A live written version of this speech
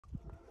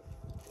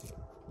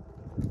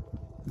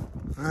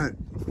Alright,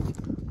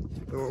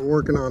 so what we're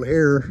working on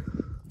here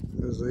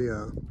is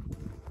the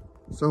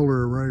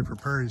solar array for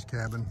Perry's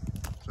cabin.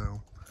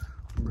 So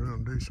we're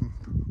going to do some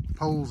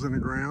poles in the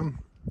ground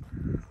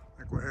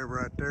like we have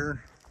right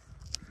there.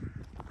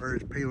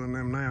 Perry's peeling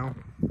them now.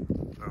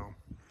 So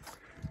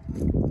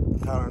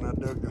Tyler and I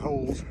dug the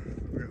holes.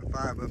 We got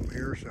 5 of them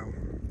here, so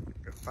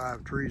got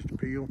 5 trees to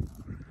peel.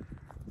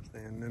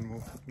 And then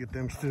we'll get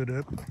them stood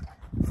up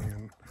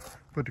and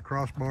put the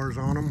crossbars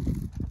on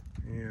them,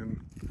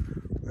 and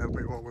that'll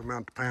be what we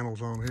mount the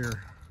panels on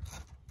here.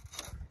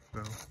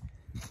 So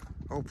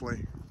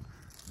hopefully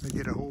they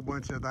get a whole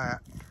bunch of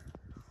that.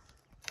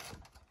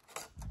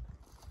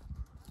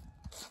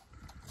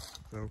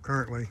 So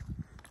currently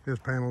his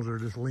panels are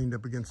just leaned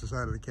up against the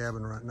side of the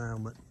cabin right now,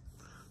 but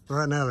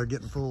right now they're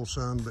getting full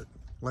sun, but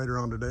later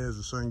on today as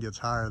the sun gets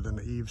higher, then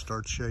the eave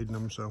starts shading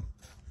them, so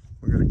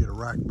we got to get a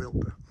rack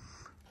built to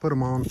put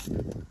them on.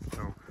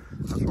 So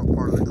that's what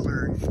part of the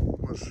clearing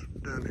was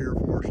done here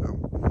for. So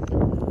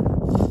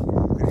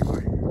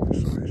anyway,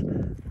 so he's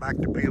back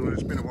to peeling.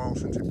 It's been a while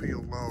since he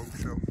peeled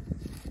logs, so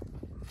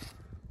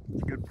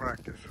it's good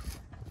practice.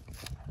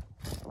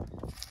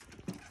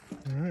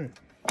 All right,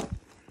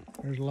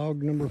 there's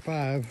log number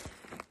 5.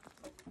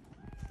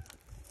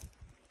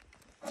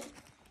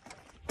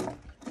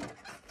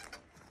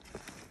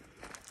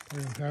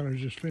 And Tyler's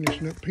just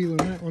finishing up peeling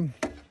that one.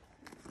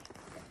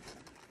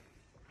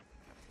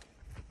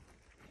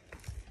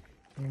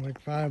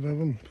 Like 5 of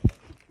them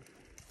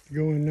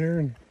go in there,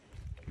 and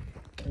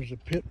there's a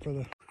pit for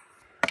the...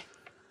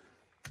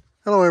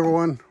 Hello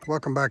everyone,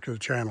 welcome back to the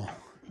channel.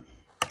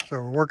 So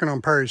we're working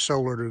on Perry's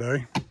solar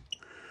today.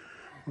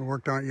 We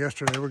worked on it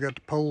yesterday. We got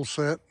the poles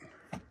set,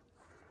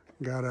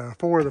 got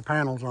 4 of the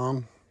panels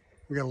on.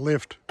 We got a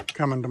lift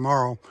coming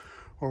tomorrow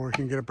where we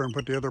can get up there and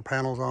put the other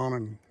panels on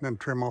and then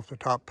trim off the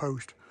top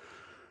post.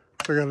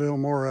 So we got a little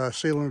more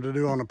sealing to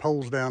do on the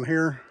poles down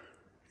here,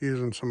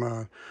 using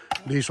some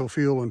diesel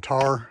fuel and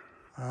tar.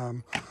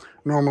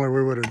 Normally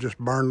we would have just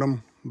burned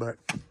them, but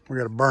we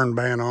got a burn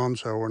ban on,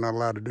 so we're not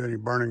allowed to do any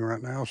burning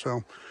right now.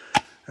 So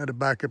I had to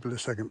back up to the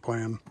second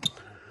plan.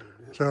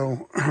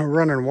 So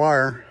running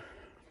wire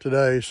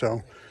today,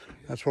 so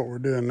that's what we're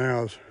doing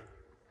now, is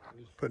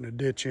putting a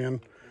ditch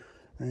in,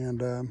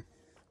 and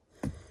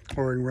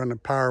or we can run the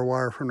power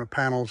wire from the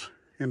panels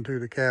into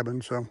the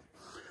cabin. So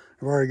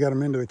I've already got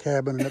them into the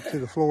cabin and up to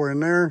the floor in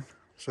there.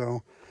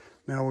 So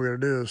now what we got to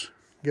do is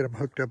get them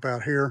hooked up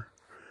out here,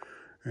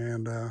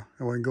 and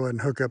we can go ahead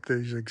and hook up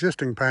these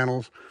existing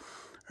panels,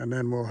 and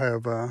then we'll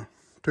have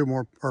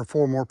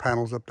 4 more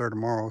panels up there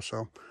tomorrow.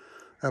 So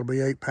that'll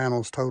be 8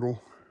 panels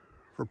total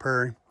for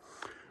Perry,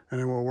 and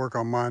then we'll work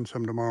on mine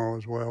some tomorrow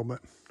as well. But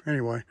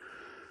anyway,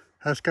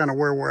 that's kind of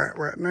where we're at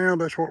right now.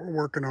 That's what we're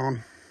working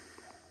on.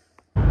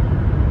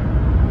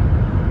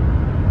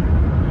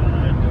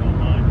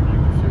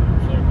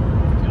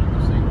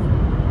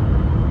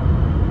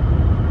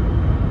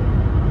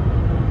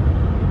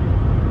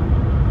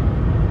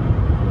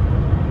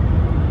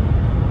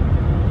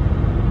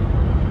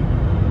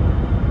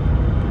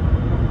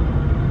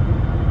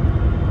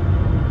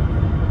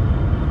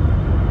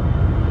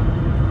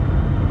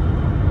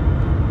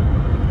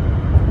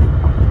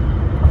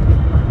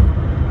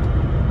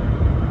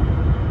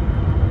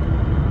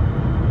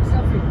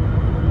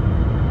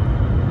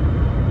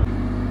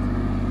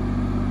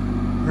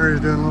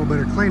 Perry's doing a little bit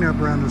of cleanup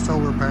around the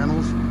solar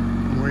panels.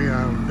 When we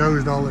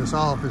dozed all this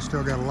off, it's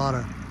still got a lot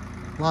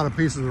of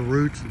pieces of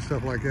roots and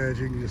stuff like that.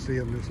 You can just see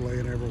them just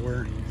laying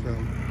everywhere. So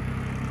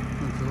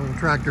the little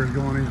tractor is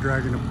going, he's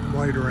dragging the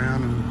blade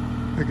around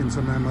and picking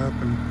some of them up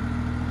and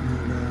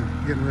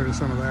getting rid of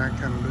some of that,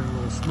 kind of doing a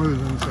little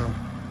smoothing. So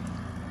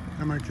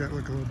that makes that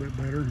look a little bit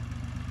better.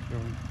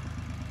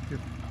 So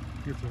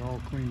gets it all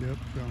cleaned up.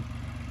 So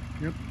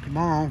yep,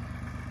 tomorrow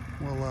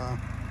we'll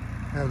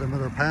have them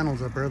other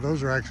panels up there.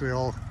 Those are actually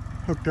all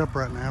hooked up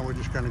right now. We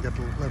just kind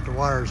of left the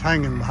wires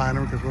hanging behind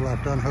them because we'll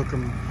have to unhook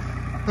them,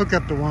 hook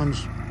up the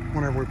ones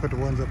whenever we put the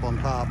ones up on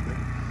top. But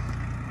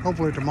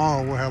hopefully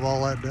tomorrow we'll have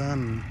all that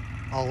done, and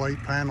all 8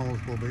 panels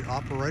will be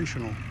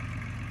operational.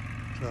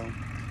 So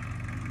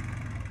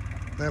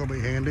that'll be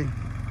handy.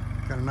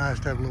 Kind of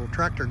nice to have a little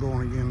tractor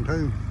going again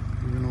too.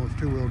 Even though it's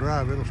 2-wheel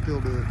drive, it'll still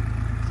do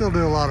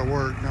a lot of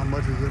work. Not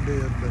much as it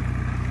did, but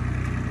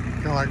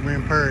kind of like me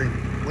and Perry,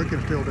 we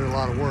can still do a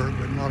lot of work,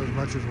 but not as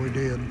much as we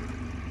did.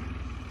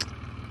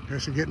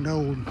 Guess it's getting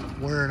old,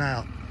 wearing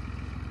out.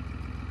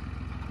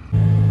 All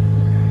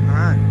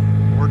right,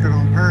 working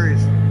on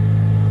Perry's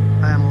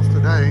panels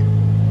today.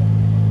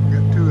 We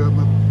got 2 of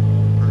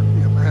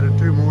them, added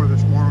 2 more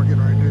this morning. We're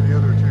getting ready to do the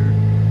other 2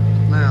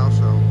 now,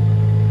 so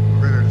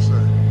we're ready to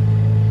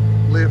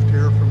lift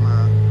here from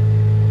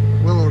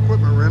Willow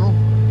Equipment Rental.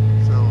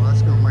 So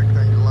that's going to make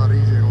things a lot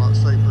easier and a lot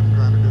safer than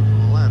trying to do it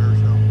from a ladder.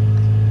 So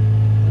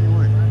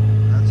anyway,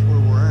 that's where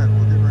we're at.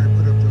 We're getting ready to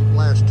put up the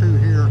last 2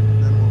 here,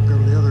 then we'll go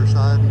to the other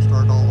side and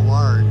start all the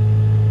wiring.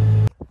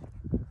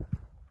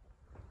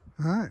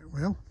 All right,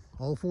 well,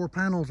 all 4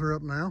 panels are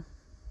up now.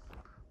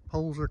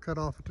 Poles are cut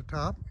off at the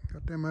top,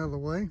 got them out of the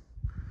way.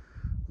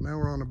 Now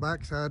we're on the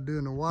back side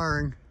doing the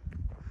wiring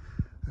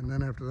And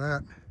then after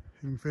that,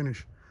 you can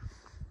finish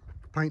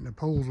painting the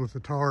poles with the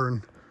tar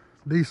and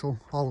diesel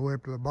all the way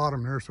up to the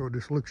bottom there, so it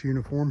just looks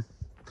uniform.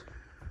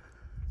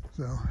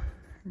 So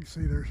you can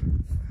see there's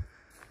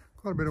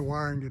quite a bit of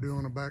wiring to do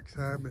on the back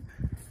side, but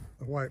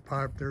the white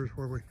pipe there's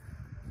where we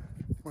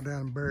went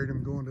down and buried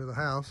them going to the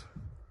house.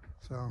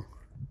 So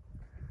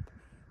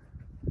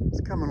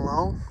it's coming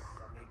along.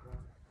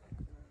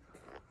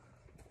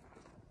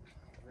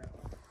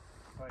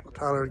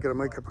 Tyler's got to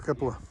make up a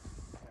couple of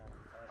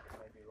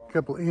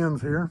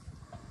ends here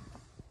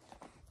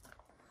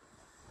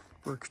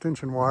for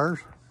extension wires.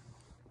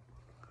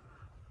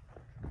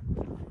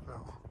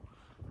 So,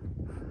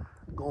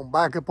 going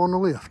back up on the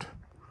lift.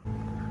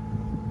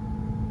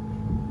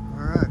 All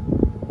right,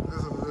 this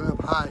is an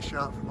up high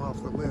shot from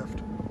off the lift.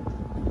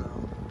 So,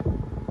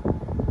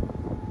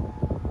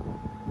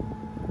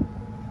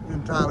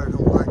 and Tyler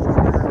don't like it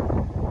up here.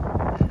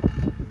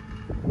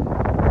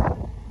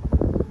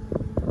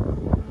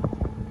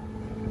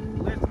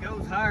 The lift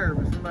goes higher,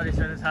 but somebody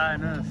said it's high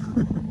enough.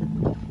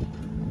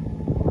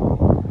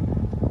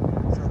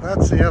 So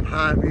that's the up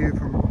high view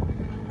from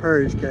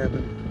Perry's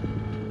cabin.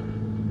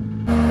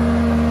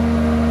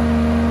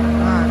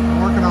 Alright,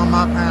 I'm working on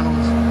my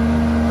panels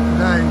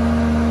today,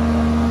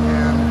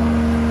 and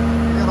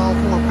I got all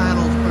 4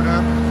 panels put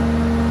up.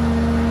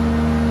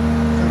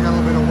 So I got a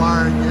little bit of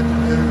wiring yet to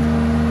do.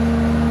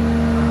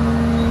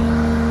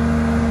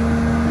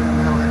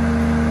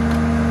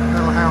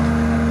 That'll have,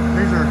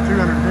 these are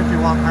 250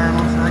 watt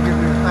panels, so that gives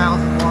me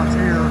 1,000 watts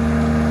here.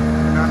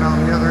 And then on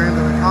the other end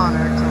of the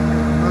connex, I'm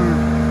going to move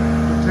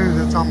the 2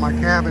 that's on my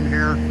cabin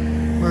here,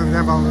 move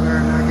them over there,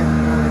 and that gives me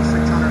another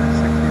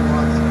 660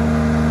 watts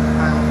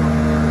panels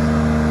over there. So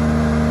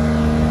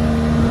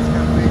it's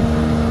going to be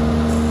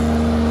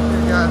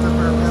these guys up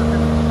there working.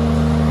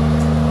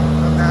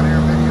 I'm down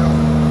here video.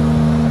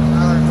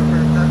 Tyler's up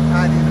there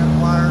tidying up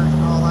wires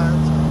and all that.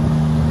 So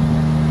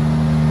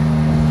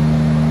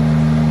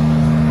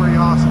it's pretty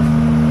awesome.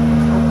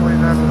 Hopefully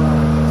that'll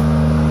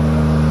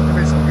give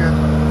me some good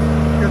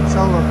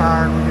solar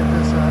power when we get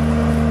this up.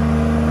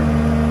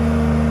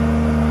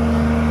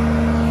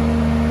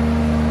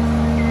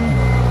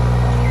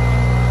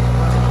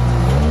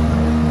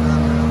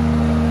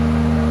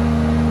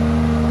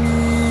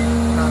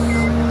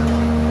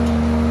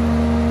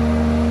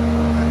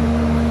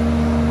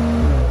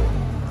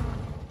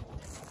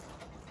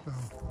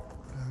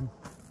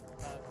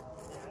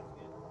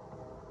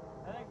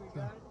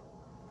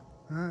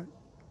 Alright,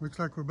 looks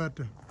like we're about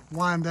to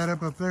wind that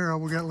up there. All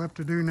we got left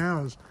to do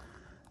now is,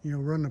 you know,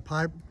 run the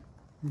pipe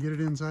and get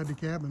it inside the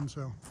cabin.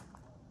 So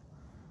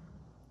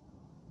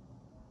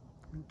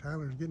I think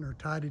Tyler's getting her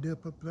tidied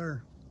up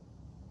there.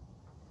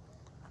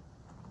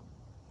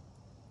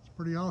 It's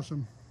pretty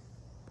awesome.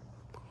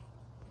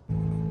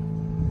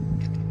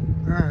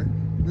 Alright,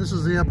 this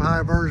is the up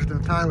high version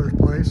of Tyler's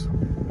place.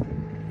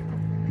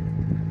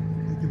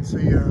 You can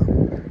see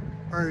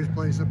Perry's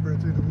place up there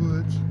through the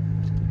woods.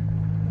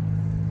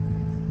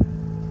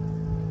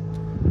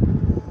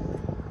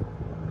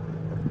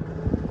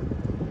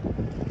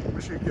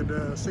 Wish you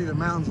could see the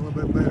mountains a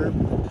little bit better.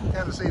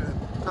 Kind of see the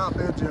top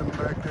edge of them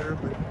back there,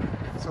 but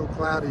it's so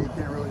cloudy you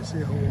can't really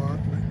see a whole lot.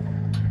 But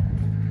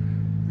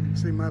you can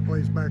see my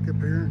place back up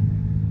here.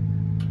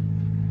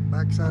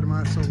 Back side of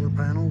my solar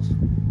panels. You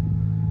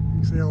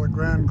can see all the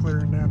ground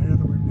clearing down here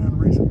that we've done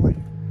recently.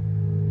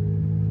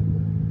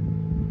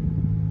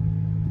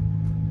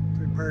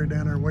 See Perry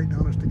down there waiting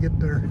on us to get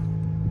there.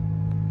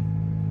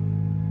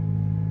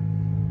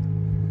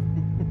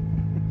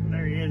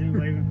 There he is, he's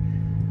leaving.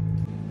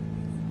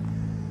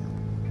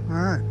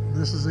 Alright,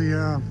 this is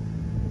the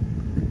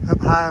up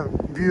high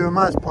view of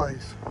my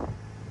place.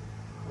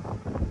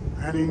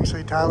 And you can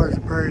see Tyler's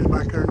and Perry's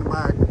back there in the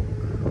back.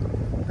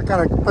 That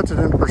kind of puts it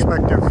into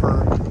perspective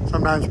for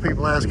sometimes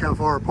people ask how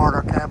far apart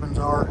our cabins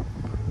are,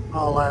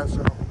 all that.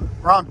 So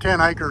we're on 10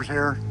 acres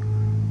here,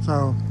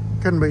 so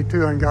couldn't be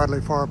too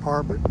ungodly far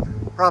apart, but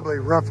probably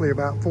roughly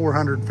about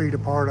 400 feet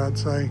apart, I'd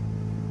say.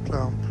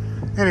 So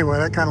anyway,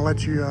 that kind of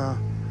lets you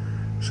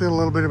see a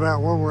little bit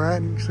about where we're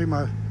at. You can see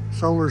my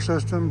solar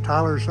system,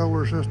 Tyler's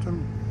solar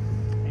system.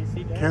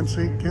 Can't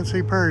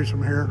see Perry's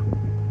from here.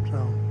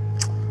 So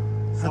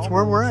that's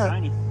where we're at.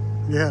 Shiny.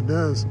 Yeah, it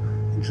does. You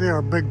can see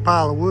our big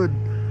pile of wood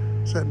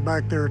sitting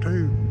back there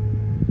too.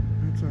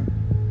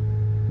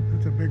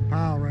 That's a big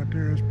pile right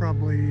there. It's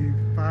probably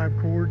 5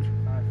 cords.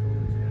 5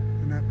 cords,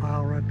 yeah. And that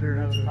pile right there.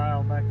 Another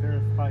pile back there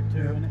is probably 2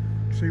 in it.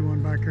 See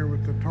one back there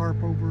with the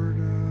tarp over it,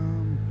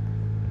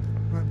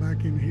 right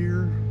back in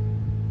here.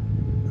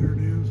 There it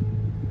is.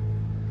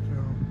 So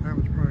that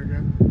one's probably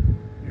got,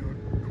 you know,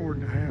 a cord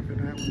and a half in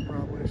that one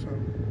probably. So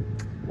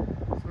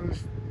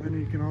this, then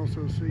you can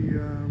also see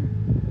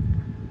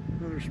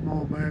another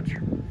small batch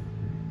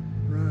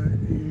right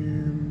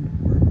in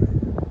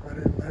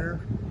there.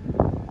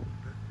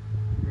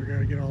 We got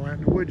to get all that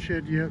in the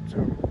woodshed yet. So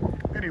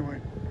anyway,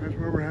 that's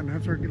where we're at, and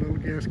that's our little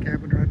gas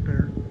cabin right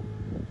there.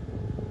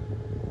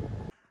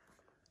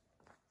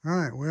 All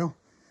right, well,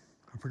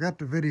 I forgot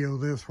to video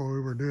this while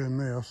we were doing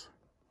this,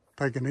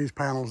 taking these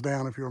panels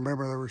down. If you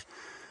remember, there was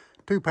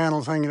 2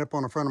 panels hanging up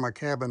on the front of my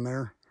cabin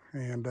there,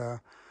 and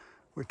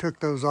we took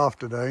those off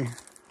today.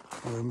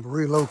 We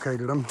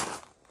relocated them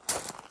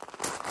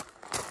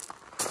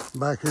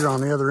back here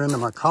on the other end of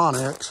my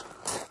Connex.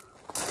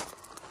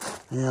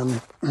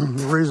 And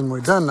the reason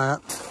we've done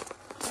that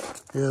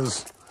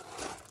is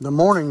the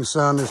morning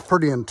sun is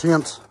pretty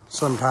intense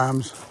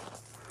sometimes.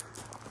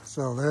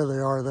 So there they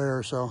are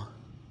there. So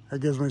that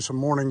gives me some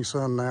morning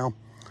sun now.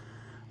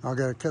 I've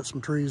got to cut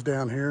some trees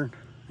down here,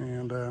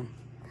 and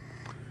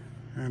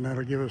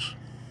that'll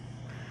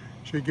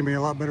should give me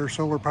a lot better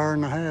solar power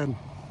than I had.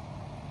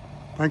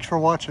 Thanks for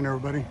watching,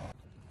 everybody.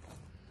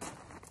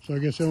 So I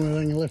guess the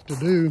only thing left to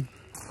do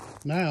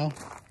now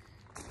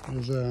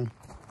is I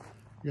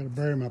got to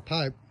bury my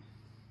pipe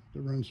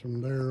that runs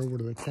from there over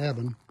to the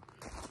cabin.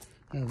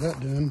 Have that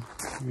done,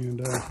 and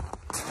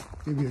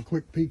give you a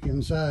quick peek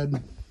inside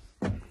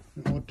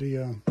at what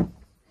the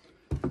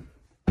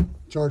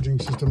charging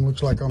system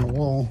looks like on the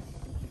wall.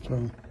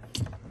 So,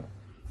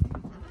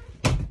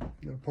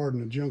 gotta pardon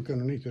the junk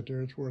underneath it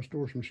there. It's where I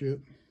store some shit.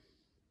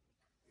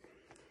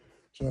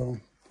 So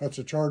that's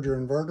a charger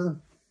inverter.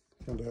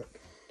 So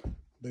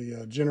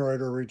the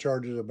generator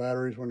recharges the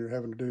batteries when you're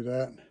having to do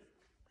that.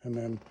 And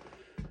then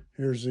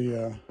here's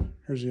the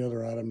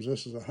other items.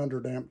 This is a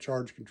 100 amp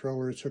charge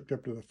controller. It's hooked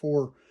up to the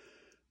 4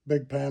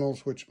 big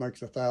panels, which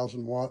makes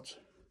 1,000 watts.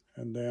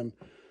 And then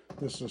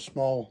this is a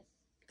small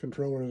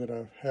controller that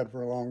I've had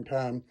for a long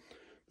time.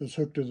 That's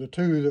hooked to the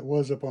 2 that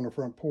was up on the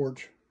front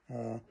porch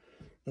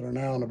that are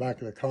now on the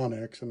back of the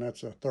Connex, and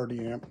that's a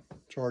 30 amp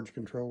charge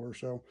controller.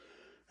 So,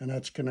 and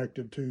that's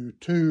connected to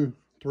 2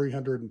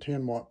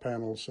 310 watt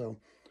panels. So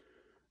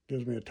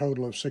gives me a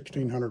total of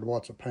 1,600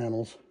 watts of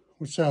panels,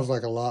 which sounds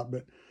like a lot,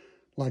 but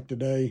like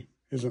today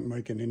isn't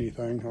making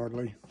anything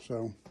hardly.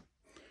 So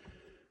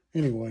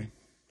anyway,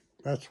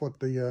 that's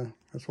what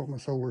my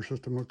solar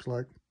system looks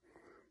like.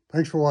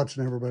 Thanks for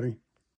watching, everybody.